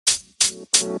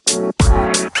Welcome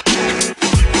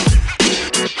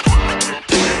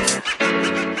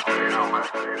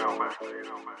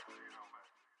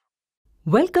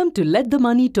to Let the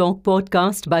Money Talk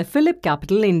podcast by Phillip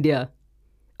Capital India,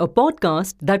 a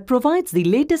podcast that provides the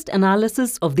latest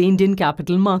analysis of the Indian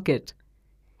capital market.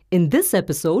 In this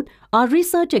episode, our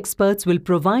research experts will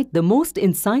provide the most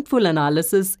insightful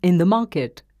analysis in the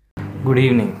market. Good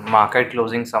evening. Market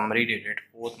closing summary dated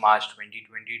 4th March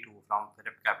 2022 from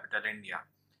Phillip Capital India.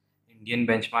 Indian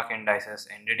benchmark indices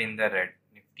ended in the red.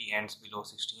 Nifty ends below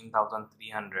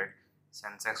 16,300.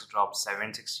 Sensex dropped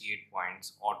 768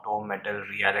 points. Auto, metal,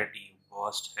 reality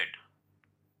worst hit.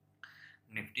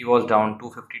 Nifty was down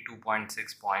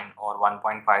 252.6 point or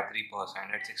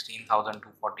 1.53% at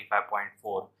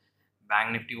 16,245.4.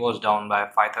 Bank Nifty was down by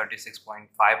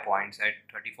 536.5 points at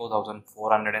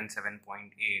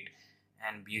 34,407.8,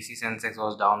 and BSE Sensex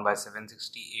was down by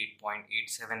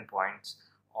 768.87 points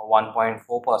or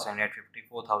 1.4% at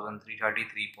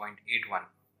 54,333.81.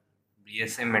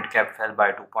 BSE Midcap fell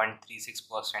by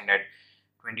 2.36% at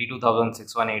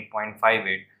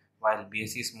 22,618.58, while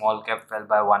BSE Small Cap fell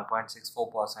by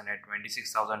 1.64% at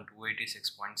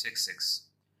 26,286.66.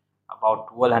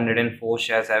 About 1,204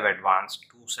 shares have advanced,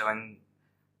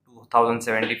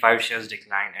 2,075 shares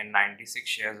declined, and 96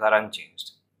 shares are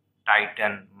unchanged.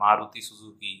 Titan, Maruti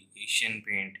Suzuki, Asian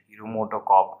Paint, Hero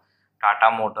MotoCorp,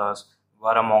 Tata Motors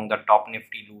were among the top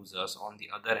Nifty losers. On the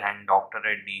other hand, Dr.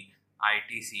 Reddy,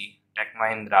 ITC, Tech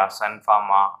Mahindra, Sun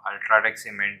Pharma, Ultratech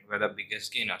Cement were the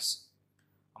biggest gainers.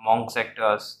 Among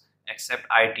sectors, except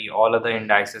IT, all other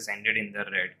indices ended in the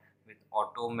red, with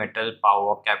auto, metal,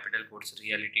 power, capital goods,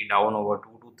 reality down over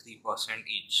 2 to 3%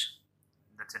 each.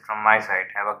 That's it from my side.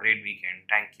 Have a great weekend.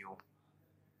 Thank you.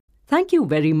 Thank you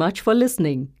very much for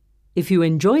listening. If you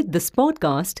enjoyed this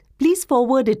podcast, please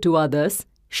forward it to others,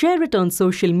 share it on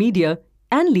social media,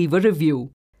 and leave a review.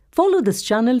 Follow this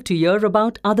channel to hear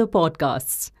about other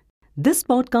podcasts. This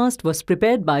podcast was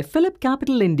prepared by Phillip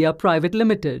Capital India Private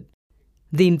Limited.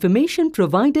 The information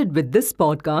provided with this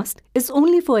podcast is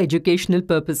only for educational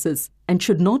purposes and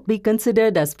should not be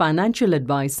considered as financial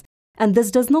advice, and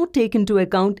this does not take into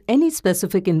account any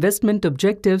specific investment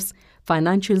objectives,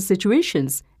 financial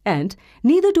situations, and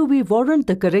neither do we warrant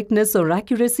the correctness or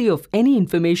accuracy of any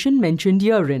information mentioned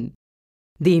herein.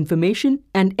 The information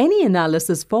and any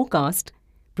analysis forecast,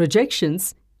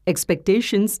 projections,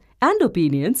 expectations, and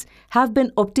opinions have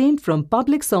been obtained from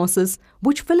public sources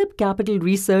which Phillip Capital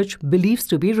Research believes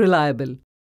to be reliable.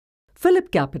 Phillip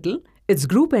Capital, its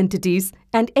group entities,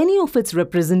 and any of its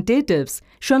representatives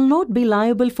shall not be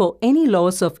liable for any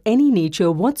loss of any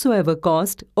nature whatsoever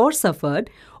caused or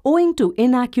suffered owing to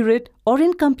inaccurate or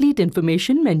incomplete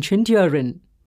information mentioned herein.